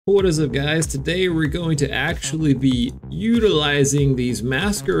What is up, guys? Today we're going to actually be utilizing these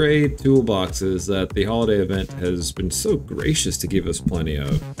masquerade toolboxes that the holiday event has been so gracious to give us plenty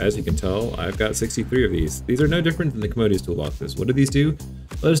of. As you can tell, I've got 63 of these. These are no different than the Commodious toolboxes. What do these do?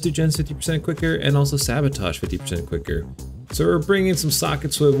 Let us do gens 50% quicker and also sabotage 50% quicker. So we're bringing some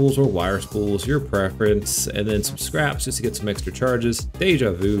socket swivels or wire spools, your preference, and then some scraps just to get some extra charges.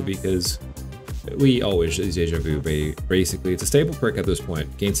 Deja vu, because we always use deja vu. Basically, it's a staple perk at this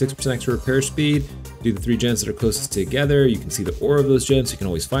point. Gain 6% extra repair speed. Do the 3 gens that are closest together. You can see the aura of those gens. You can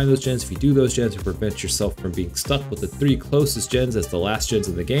always find those gens. If you do those gens, you prevent yourself from being stuck with the 3 closest gens as the last gens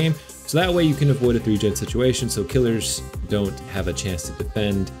in the game. So that way you can avoid a 3-gen situation so killers don't have a chance to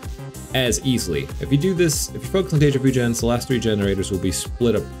defend as easily. If you do this, if you focus on deja vu gens, the last 3 generators will be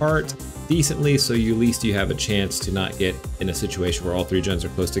split apart decently, so at least you have a chance to not get in a situation where all 3 gens are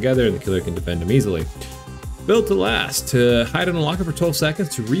close together and the killer can defend them easily. Built to last, to hide and unlock it for 12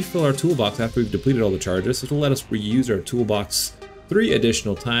 seconds to refill our toolbox after we've depleted all the charges. This will let us reuse our toolbox 3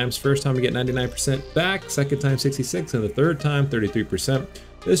 additional times. First time we get 99% back, second time 66%, and the third time 33%.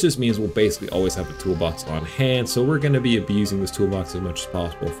 This just means we'll basically always have a toolbox on hand, so we're going to be abusing this toolbox as much as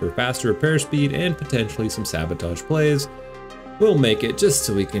possible for faster repair speed and potentially some sabotage plays. We'll make it just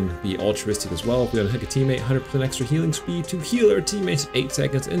so we can be altruistic as well. If we want to hook a teammate, 100% extra healing speed to heal our teammates in 8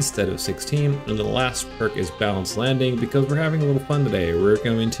 seconds instead of 16. And the last perk is Balanced Landing, because we're having a little fun today. We're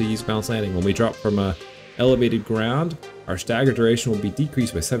going to use Balanced Landing. When we drop from a elevated ground, our stagger duration will be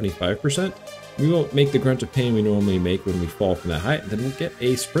decreased by 75%. We won't make the grunt of pain we normally make when we fall from that height, and then we'll get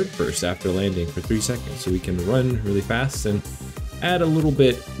a sprint burst after landing for 3 seconds, so we can run really fast and add a little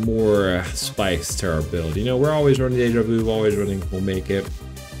bit more spice to our build. You know, we're always running deja vu, always running we'll make it.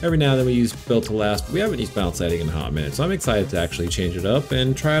 Every now and then we use built to last, but we haven't used balance landing in a hot minute, so I'm excited to actually change it up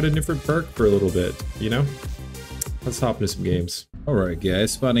and try out a different perk for a little bit, you know? Let's hop into some games. Alright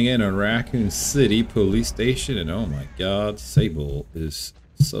guys, spawning in on Raccoon City Police Station, and oh my god, Sable is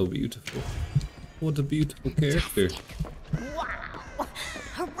so beautiful. What a beautiful character. Wow!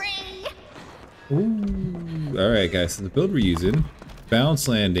 Hooray! Ooh. Alright guys, so the build we're using, Balance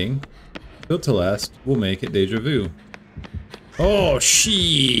Landing, built to last, we'll make it deja vu. Oh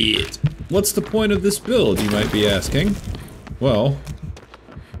shit! What's the point of this build, you might be asking? Well,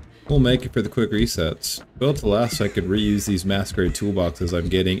 we'll make it for the quick resets. Built to last so I could reuse these masquerade toolboxes I'm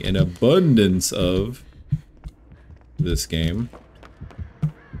getting an abundance of this game.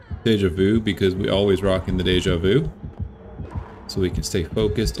 Deja vu, because we always rock in the deja vu, so we can stay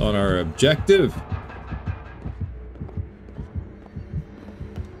focused on our objective.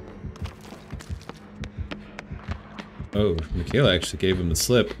 Oh, Michaela actually gave him the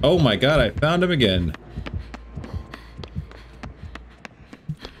slip. Oh my god, I found him again.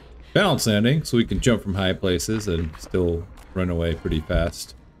 Balance landing, so we can jump from high places and still run away pretty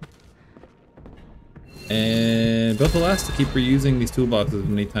fast. And built to last to keep reusing these toolboxes as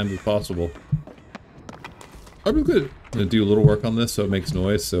many times as possible. I'm gonna do a little work on this so it makes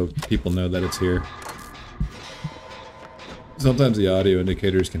noise so people know that it's here. Sometimes the audio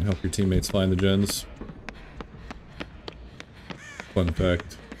indicators can help your teammates find the gens. Fun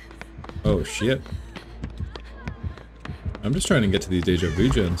fact. Oh shit. I'm just trying to get to these deja vu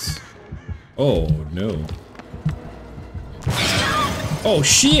gens. Oh no. Oh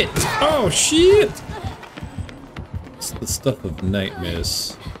shit! Oh shit! It's the stuff of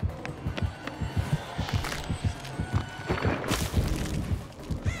nightmares.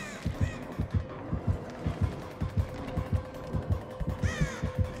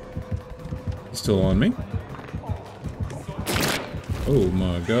 Still on me? Oh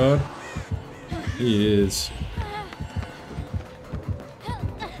my god. He is.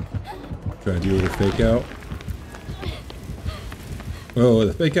 Trying to do a little fake out. Oh,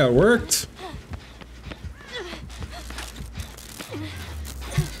 the fake out worked!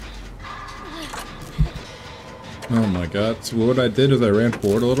 Oh my god. So what I did is I ran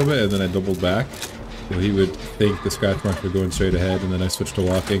forward a little bit and then I doubled back. So he would think the scratch marks were going straight ahead, and then I switched to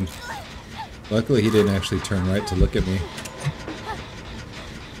walking. Luckily he didn't actually turn right to look at me.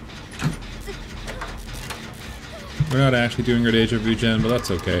 We're not actually doing our deja vu gen, but that's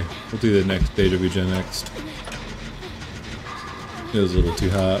okay. We'll do the next deja vu gen next. It was a little too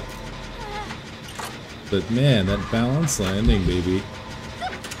hot. But man, that balance landing, baby.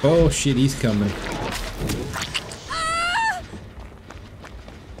 Oh shit, he's coming.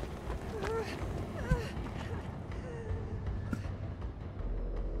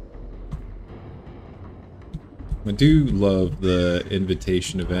 I do love the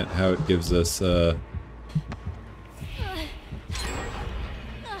invitation event, how it gives us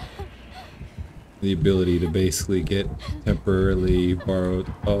the ability to basically get temporarily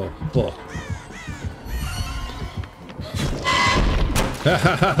borrowed. Oh, fuck. Ha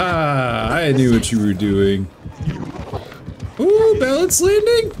ha ha ha! I knew what you were doing. Ooh, balance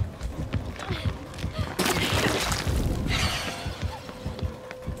landing!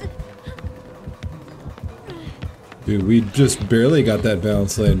 Dude, we just barely got that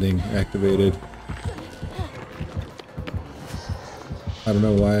balance landing activated. I don't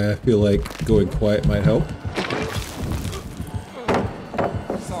know why I feel like going quiet might help.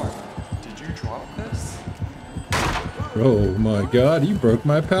 Sorry, did you drop this? Oh my god, you broke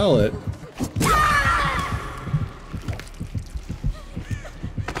my pallet.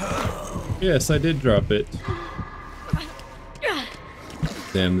 Yes, I did drop it.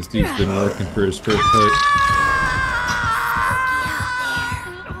 Damn, this dude's been working for his first hit.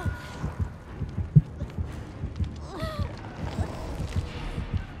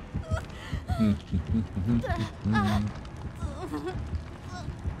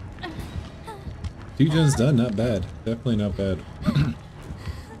 Two gens done, not bad. Definitely not bad.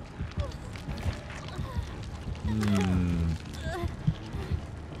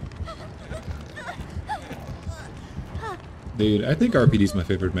 Dude, I think RPD's my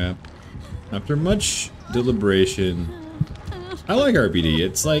favorite map. After much deliberation, I like RPD.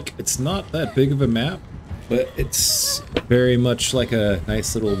 It's like, it's not that big of a map, but it's very much like a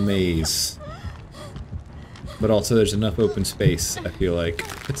nice little maze. But also there's enough open space, I feel like.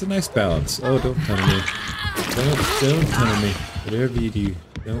 It's a nice balance. Oh, don't tunnel me. Don't tunnel me. Whatever you do,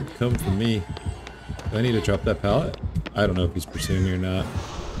 don't come for me. Do I need to drop that pallet? I don't know if he's pursuing me or not.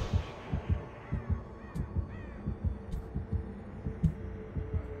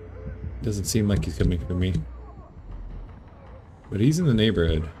 Doesn't seem like he's coming for me. But he's in the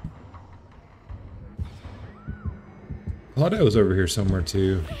neighborhood. Loadout was over here somewhere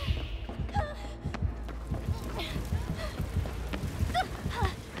too.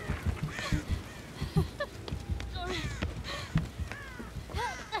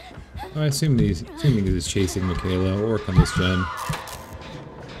 I assume assuming he's chasing Michaela. We'll work on this gen.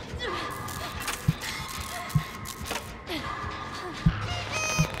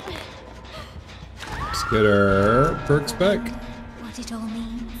 Let's get our perks back. What it all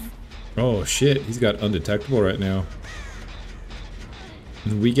means. Oh shit, he's got undetectable right now.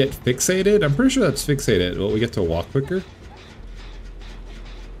 And we get fixated? I'm pretty sure that's fixated. Well, we get to walk quicker.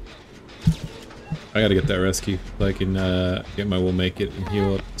 I gotta get that rescue so I can get my will make it and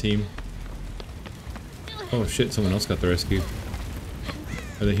heal up the team. Oh shit, someone else got the rescue.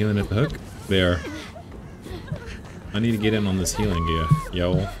 Are they healing at the hook? They are. I need to get in on this healing gear,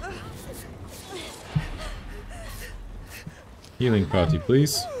 yo. Healing party,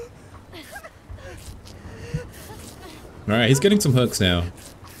 please. Alright, he's getting some hooks now.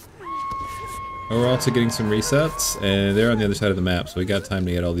 And we're also getting some resets, and they're on the other side of the map, so we got time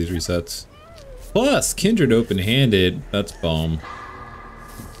to get all these resets. Plus, Kindred open-handed. That's bomb.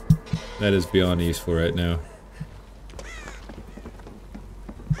 That is beyond useful right now.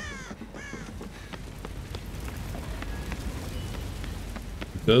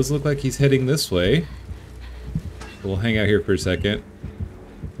 It does look like he's heading this way. We'll hang out here for a second.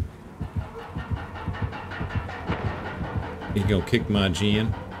 He gonna kick my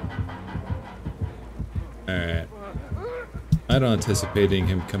gen. Alright. I don't anticipating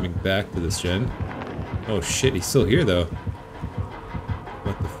him coming back to this gen. Oh shit, he's still here though.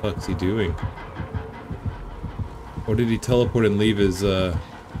 What the fuck's he doing? Or did he teleport and leave his terror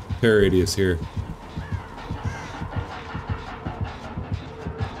radius here?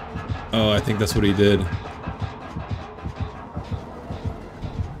 Oh, I think that's what he did.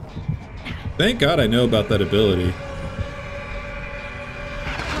 Thank God I know about that ability.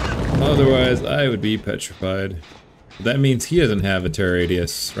 Otherwise, I would be petrified. That means he doesn't have a terror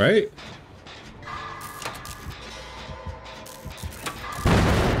radius, right?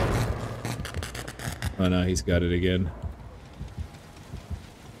 Oh no, he's got it again.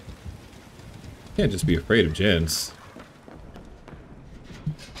 Can't just be afraid of gens.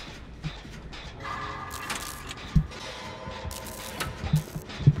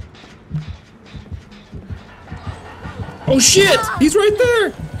 Oh shit! He's right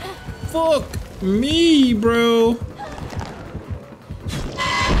there! Fuck me, bro!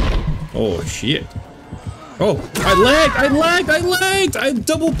 Oh shit. Oh, I lagged! I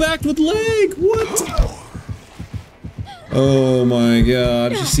double backed with lag! What? Oh my god,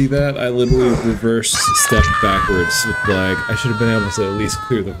 did you see that? I literally reverse stepped backwards with lag. I should have been able to at least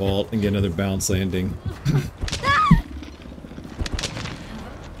clear the vault and get another bounce landing.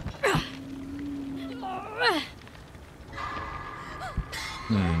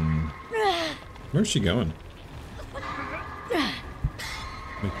 Where's she going?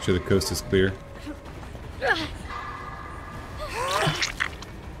 Make sure the coast is clear.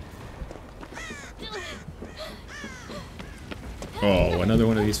 Oh, another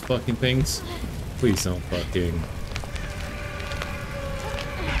one of these fucking things? Please don't fucking...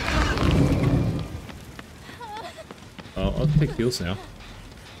 Oh, I'll take heals now.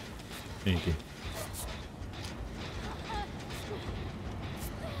 Thank you.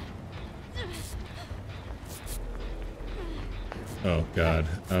 Oh god.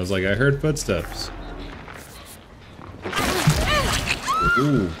 I was like, I heard footsteps.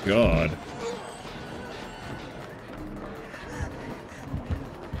 Ooh, god.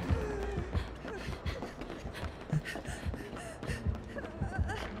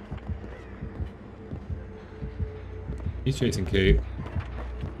 He's chasing Kate.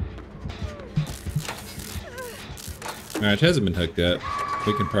 Alright, it hasn't been hooked yet.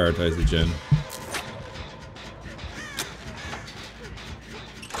 We can prioritize the gen.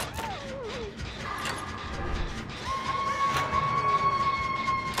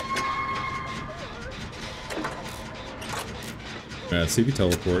 See if he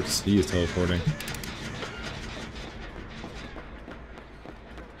teleports. He is teleporting.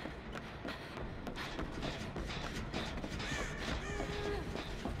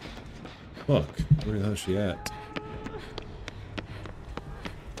 Fuck. Where the hell is she at?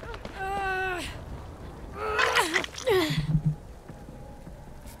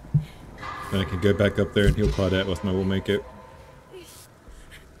 Then I can go back up there and heal Claudette with my will make it.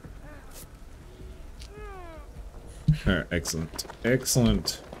 Alright, excellent.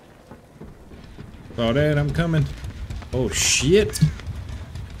 Excellent. Claudette, I'm coming. Oh shit!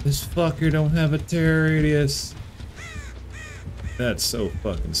 This fucker don't have a terror radius. That's so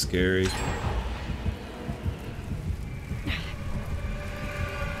fucking scary.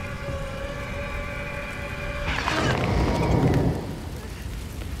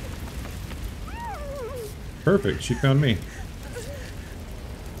 Perfect, she found me.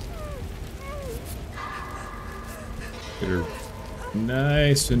 Get her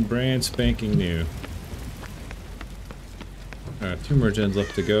nice and brand spanking new. Alright, 2 more gens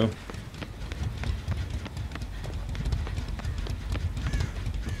left to go.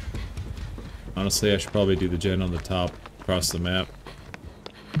 Honestly, I should probably do the gen on the top across the map.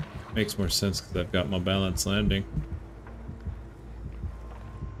 Makes more sense because I've got my balanced landing.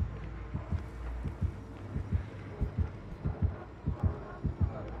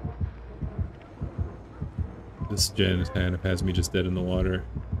 This gen kind of has me just dead in the water.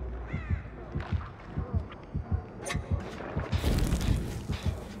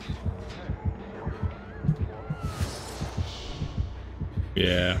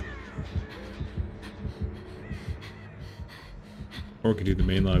 Yeah. Or we could do the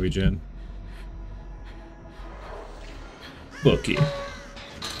main lobby gen. Bookie.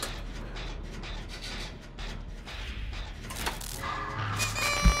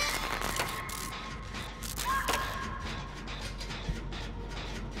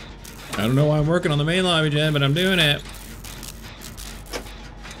 I don't know why I'm working on the main lobby gen, but I'm doing it.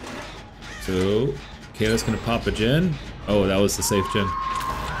 So, Kayla's gonna pop a gen. Oh, that was the safe gen.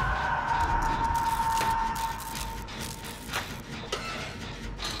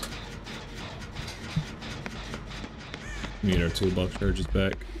 We need our toolbox charges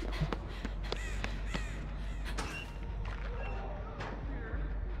back.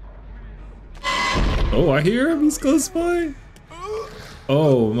 Oh, I hear him. He's close by.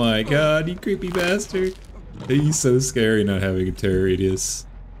 Oh my god, you creepy bastard. He's so scary not having a terror radius.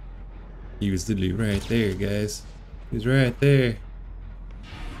 He was literally right there, guys. He was right there.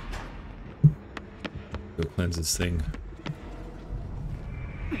 Go cleanse this thing.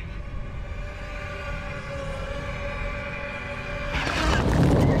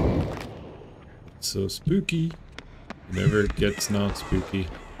 So spooky. Never gets not spooky.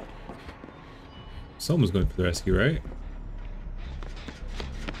 Someone's going for the rescue, right?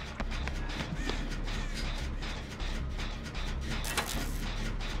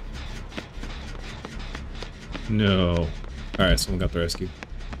 No. Alright, someone got the rescue.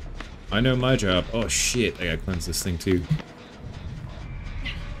 I know my job. Oh shit, I gotta cleanse this thing too.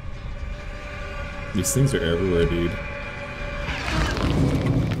 These things are everywhere, dude.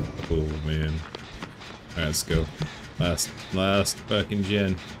 Oh man. Alright, let's go. Last fucking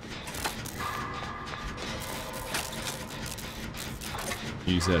gen.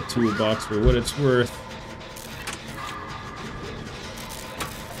 Use that toolbox for what it's worth.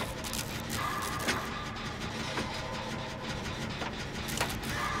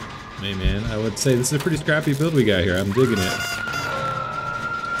 Hey man, I would say this is a pretty scrappy build we got here. I'm digging it.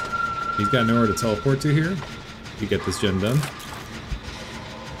 He's got nowhere to teleport to here. You get this gen done.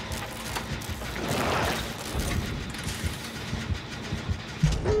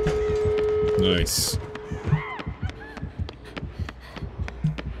 Nice.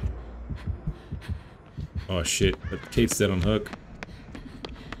 Oh shit, but Kate's dead on hook.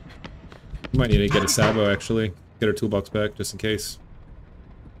 We might need to get a Sabo actually. Get our toolbox back just in case.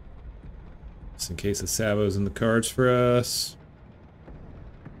 Just in case the Sabo's in the cards for us.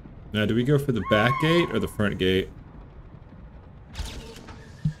 Now, do we go for the back gate or the front gate?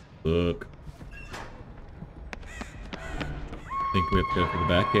 Look. I think we have to go for the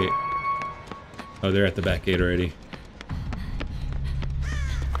back gate. Oh, they're at the back gate already.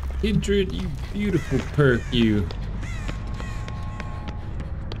 Kindred, you beautiful perk, you.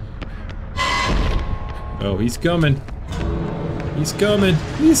 Oh, he's coming. He's coming.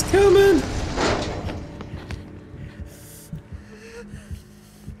 He's coming.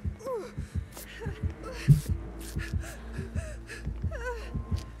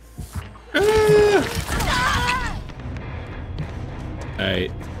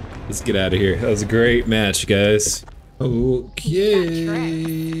 Alright, let's get out of here. That was a great match, guys. Okay.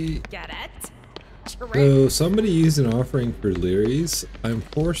 Get it? So, somebody used an offering for Lerys. I'm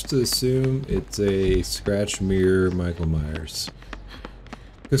forced to assume it's a scratch mirror Michael Myers.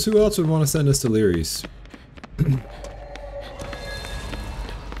 Because who else would want to send us to Lerys?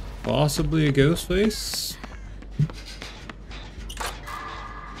 Possibly a ghost face?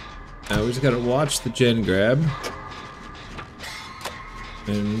 Now we just gotta watch the gen grab.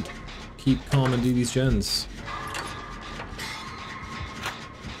 And keep calm and do these gens.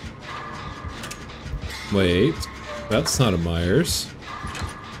 Wait, that's not a Myers.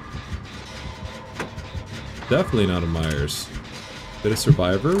 Definitely not a Myers. Did a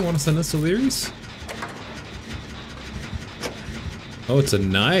survivor want to send us to Lerys? Oh, it's a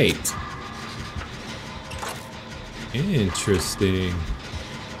knight. Interesting.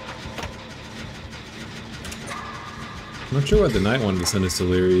 I'm not sure why the knight wanted to send us to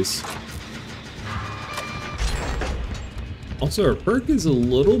Lerys. Also, our perk is a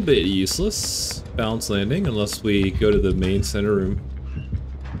little bit useless. Balance landing, unless we go to the main center room.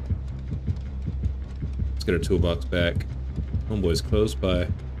 Let's get our toolbox back. Homeboy's close by.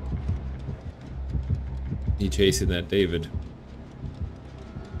 He chasing that David.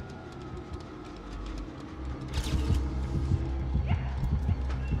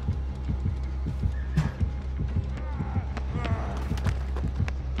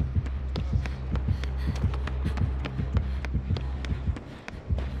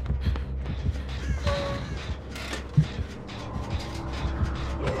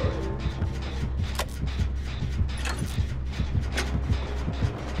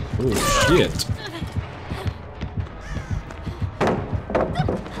 Oh shit.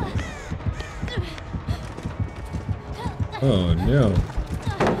 Oh no.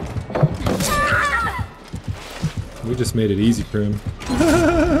 We just made it easy for him.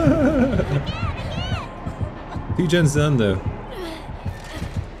 2 gens done though.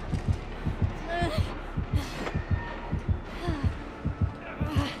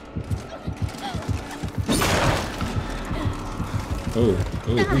 Oh,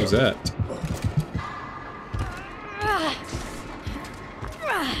 who's that?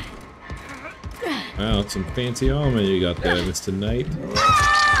 Wow, it's some fancy armor you got there, Mr. Knight.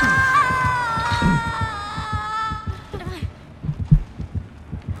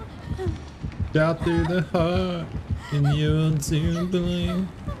 Shot through the heart in your unseeing.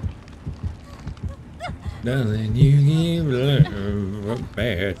 Darling, you give love a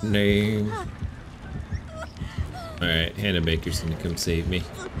bad name. Alright, Hannah Baker's gonna come save me.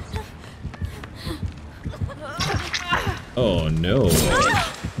 Oh no.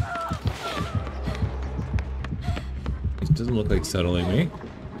 It doesn't look like settling me.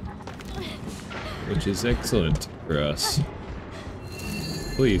 Which is excellent for us.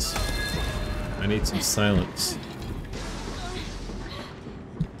 Please. I need some silence.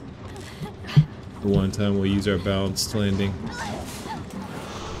 The one time we'll use our balanced landing.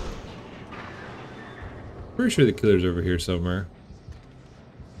 Pretty sure the killer's over here somewhere.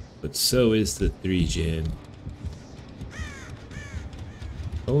 But so is the 3-gen.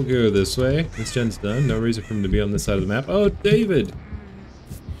 We'll go this way. This gen's done. No reason for him to be on this side of the map. Oh, David!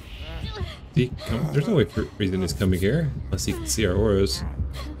 There's no reason he's coming here. Unless he can see our auras.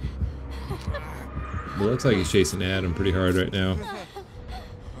 Well, looks like he's chasing Adam pretty hard right now.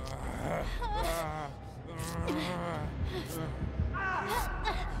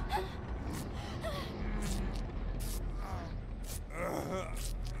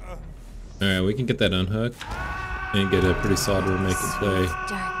 Alright, we can get that unhooked and get a pretty solid remake and play.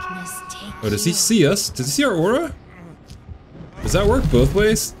 darkness take Oh, does he you. see us? Does he see our aura? Does that work both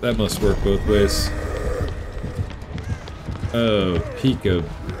ways? That must work both ways. Oh, Pika.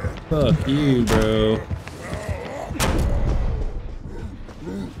 Fuck you, bro.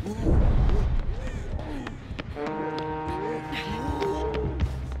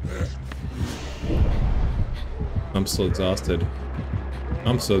 I'm so exhausted.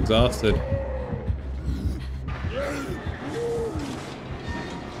 I'm so exhausted.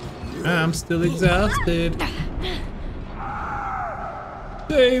 I'm still exhausted.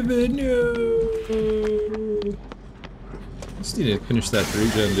 David, no! Just need to finish that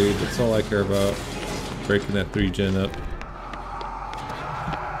 3-gen, dude. That's all I care about. Breaking that 3-gen up.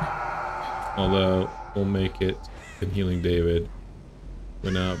 Although, we'll make it and healing David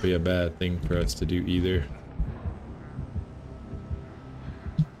would not be a bad thing for us to do either.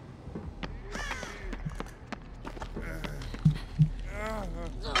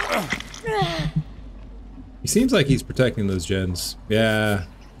 He seems like he's protecting those gens. Yeah,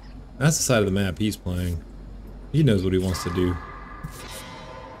 that's the side of the map he's playing. He knows what he wants to do.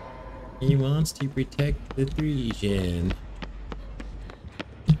 He wants to protect the 3-gen.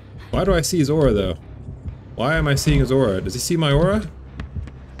 Why do I see his aura though? Why am I seeing his aura? Does he see my aura?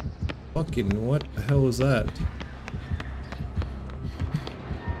 Fucking what the hell is that?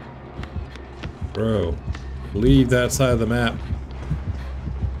 Bro, leave that side of the map.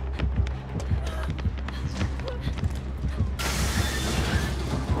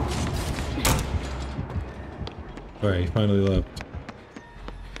 Alright, he finally left.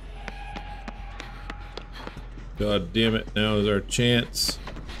 God damn it, now is our chance.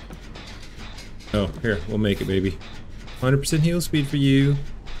 Oh, here, we'll make it, baby. 100% heal speed for you.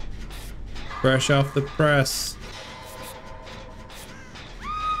 Fresh off the press.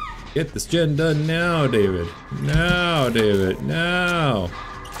 Get this gen done now, David. Now, David, now.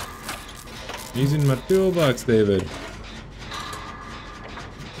 Using my toolbox, David.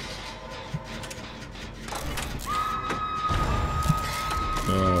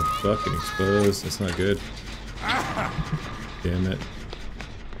 Oh, fucking exposed. That's not good. Damn it.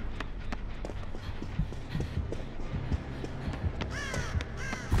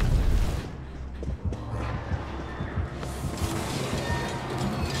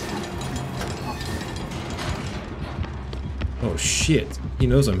 Oh shit. He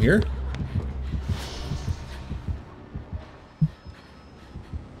knows I'm here?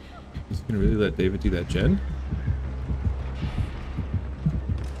 He's gonna really let David do that gen?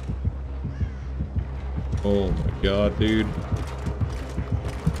 Oh my god, dude.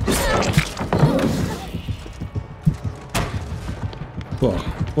 Fuck,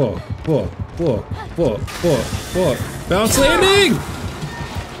 fuck, fuck, fuck, fuck, fuck, fuck. Bounce landing!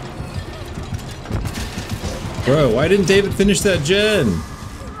 Bro, why didn't David finish that gen?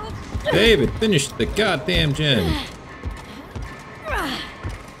 David, finish the goddamn gen.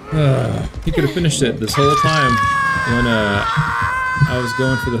 He could have finished it this whole time when I was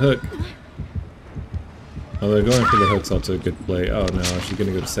going for the hook. Although going for the hook's also a good play. Oh no, she's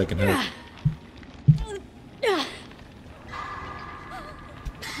gonna go to second hook.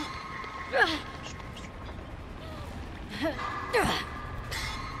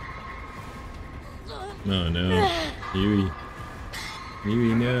 Oh no. Yui.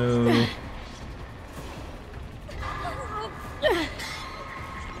 Yui, no.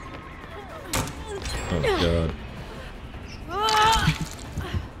 Oh god.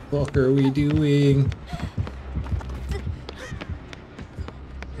 What are we doing?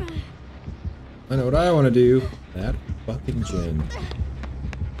 I know what I want to do. That fucking gen.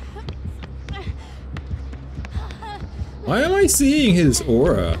 Why am I seeing his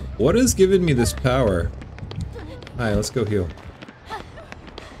aura? What has given me this power? Alright, let's go heal.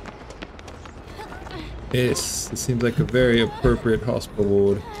 This seems like a very appropriate hospital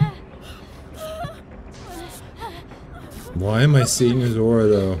ward. Why am I seeing his aura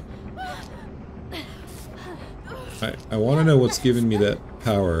though? I want to know what's giving me that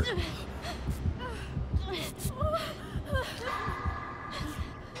power.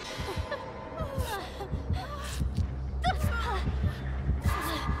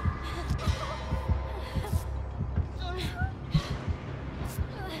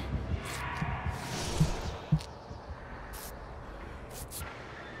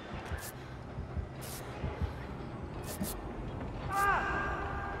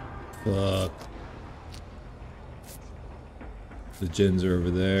 Fuck. The gens are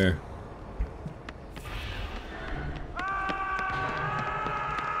over there.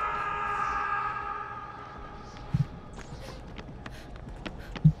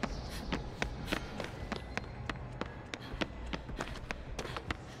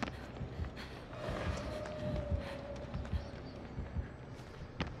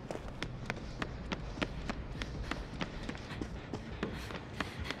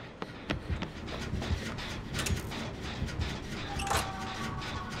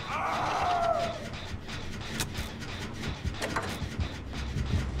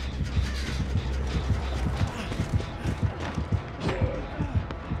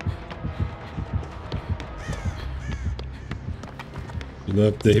 You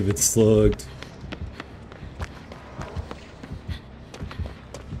left David slugged.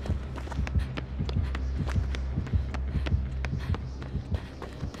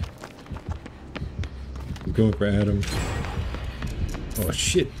 I'm going for Adam. Oh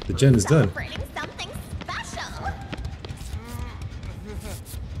shit, the gen is done. Something special.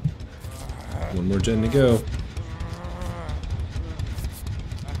 One more gen to go.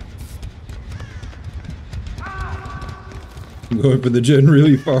 I'm going for the gen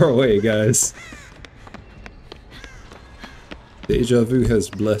really far away, guys. Deja vu has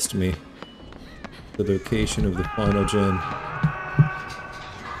blessed me. The location of the final gen.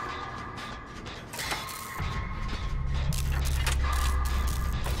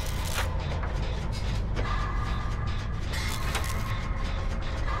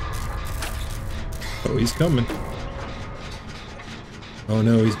 Oh, he's coming. Oh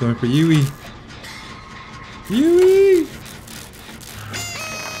no, he's going for Yui. Yui!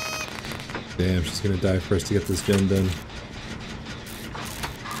 Damn, she's gonna die first to get this gen done.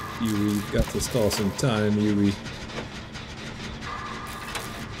 Yui, got to stall some time, Yui.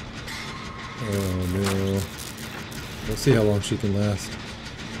 Oh no. We'll see how long she can last.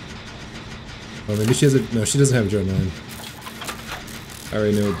 Oh, maybe she has a... No, she doesn't have a Gen 9. I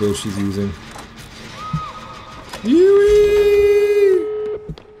already know what build she's using. Yui!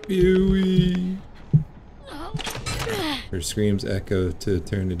 Yui! Her screams echo to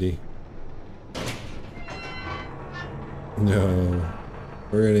eternity. No.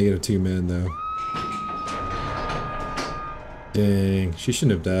 We're gonna get a 2-man though. Dang, she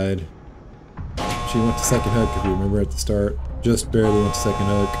shouldn't have died. She went to second hook if you remember at the start. Just barely went to second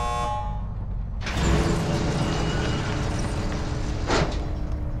hook.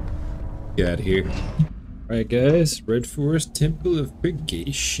 Get out of here. Alright guys, Red Forest Temple of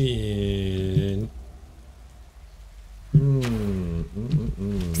Purgation.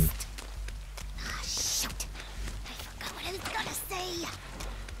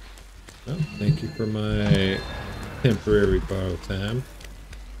 Oh, thank you for my temporary borrow time.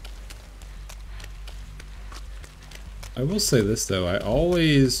 I will say this though, I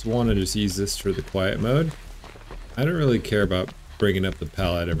always want to just use this for the quiet mode. I don't really care about bringing up the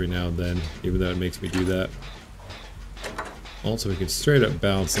pallet every now and then, even though it makes me do that. Also, we can straight up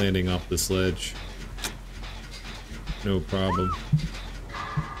bounce landing off this ledge. No problem.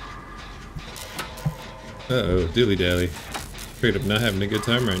 Uh-oh, dilly dally. Straight up not having a good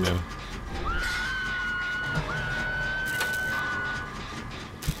time right now.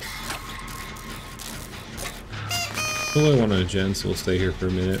 Well, I want on a gen, so we'll stay here for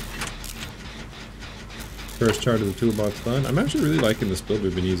a minute. First chart of the toolbox done. I'm actually really liking this build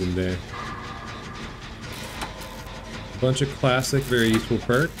we've been using today. Bunch of classic, very useful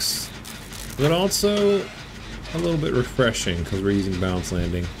perks, but also a little bit refreshing because we're using bounce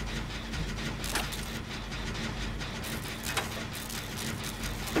landing.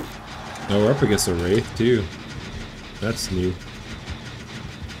 Oh, we're up against a Wraith too. That's new.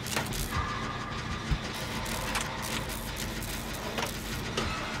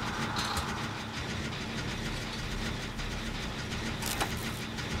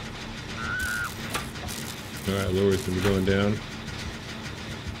 Alright, Lerys gonna be going down.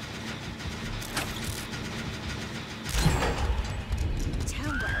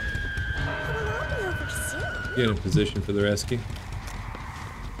 Get in position for the rescue.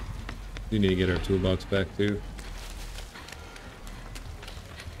 We need to get our toolbox back too.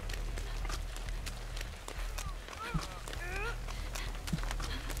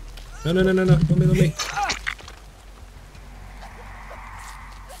 No, no, no, no, no. Let me, let me.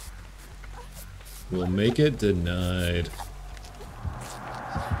 We'll make it denied.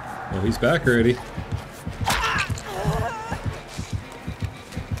 Oh, he's back already.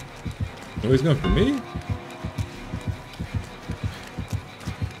 Oh, he's going for me?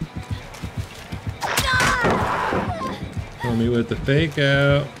 Kill me with the fake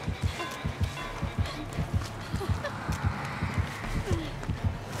out.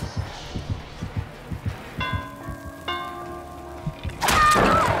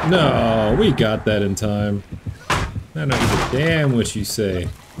 No, we got that in time. I don't give a damn what you say.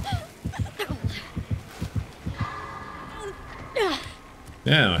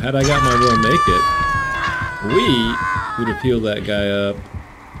 Now, had I got my will make it, we would have healed that guy up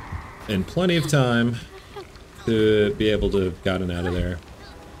in plenty of time to be able to have gotten out of there.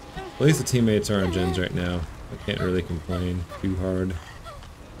 At least the teammates are on gens right now. I can't really complain too hard.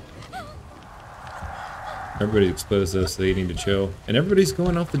 Everybody exposed us, so they need to chill. And everybody's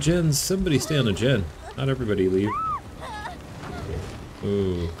going off the gens. Somebody stay on the gen. Not everybody leave.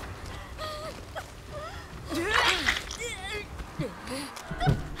 Ooh.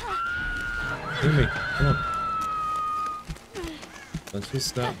 Hear me. Come on. Let's just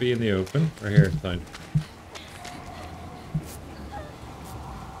stop being in the open. Right here, fine.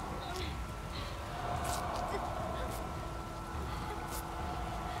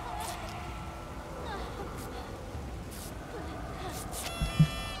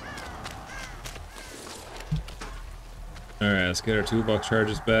 Alright, let's get our toolbox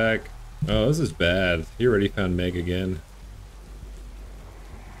charges back. Oh, this is bad. He already found Meg again.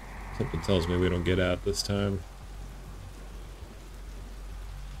 Something tells me we don't get out this time.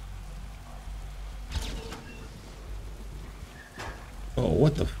 Oh,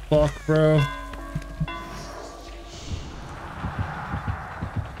 what the fuck, bro?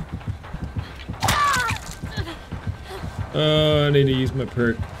 Oh, I need to use my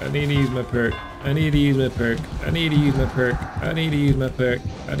perk. I need to use my perk. I need to use my perk. I need to use my perk. I need to use my perk.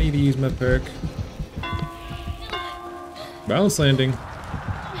 I need to use my perk. Balance landing.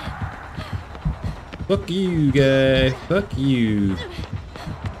 Fuck you, guy. Fuck you.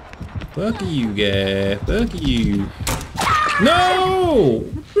 Fuck you, guy. Fuck you. No!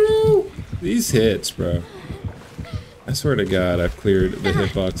 Bro! These hits, bro. I swear to God, I've cleared the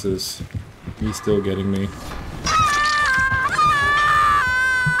hitboxes. He's still getting me.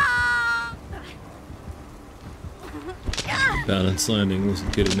 Balance landing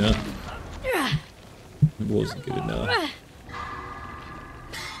wasn't good enough. It wasn't good enough.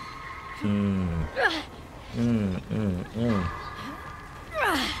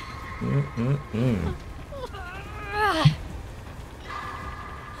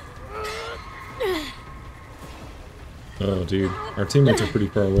 Oh, dude. Our teammates are pretty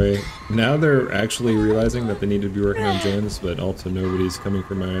far away. Now they're actually realizing that they need to be working on gens, but also nobody's coming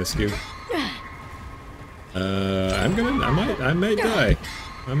for my rescue. I might die.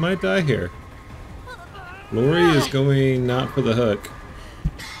 I might die here. Lori is going not for the hook.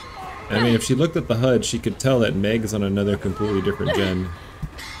 I mean, if she looked at the HUD, she could tell that Meg's on another completely different gen.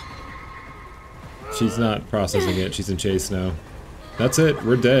 She's not processing it. She's in chase now. That's it.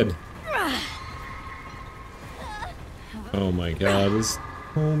 We're dead. Oh my God, this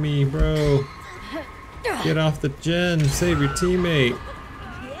homie, bro. Get off the gen. Save your teammate.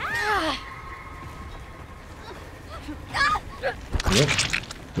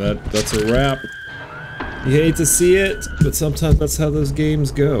 Yep. That's a wrap. You hate to see it, but sometimes that's how those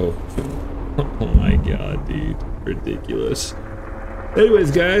games go. Oh my God, dude. Ridiculous. Anyways,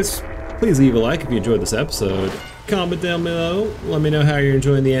 guys, please leave a like if you enjoyed this episode. Comment down below. Let me know how you're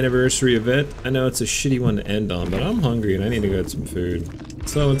enjoying the anniversary event. I know it's a shitty one to end on, but I'm hungry and I need to go get some food.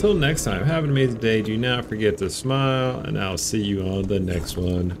 So until next time, have an amazing day. Do not forget to smile, and I'll see you on the next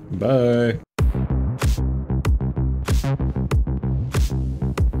one. Bye.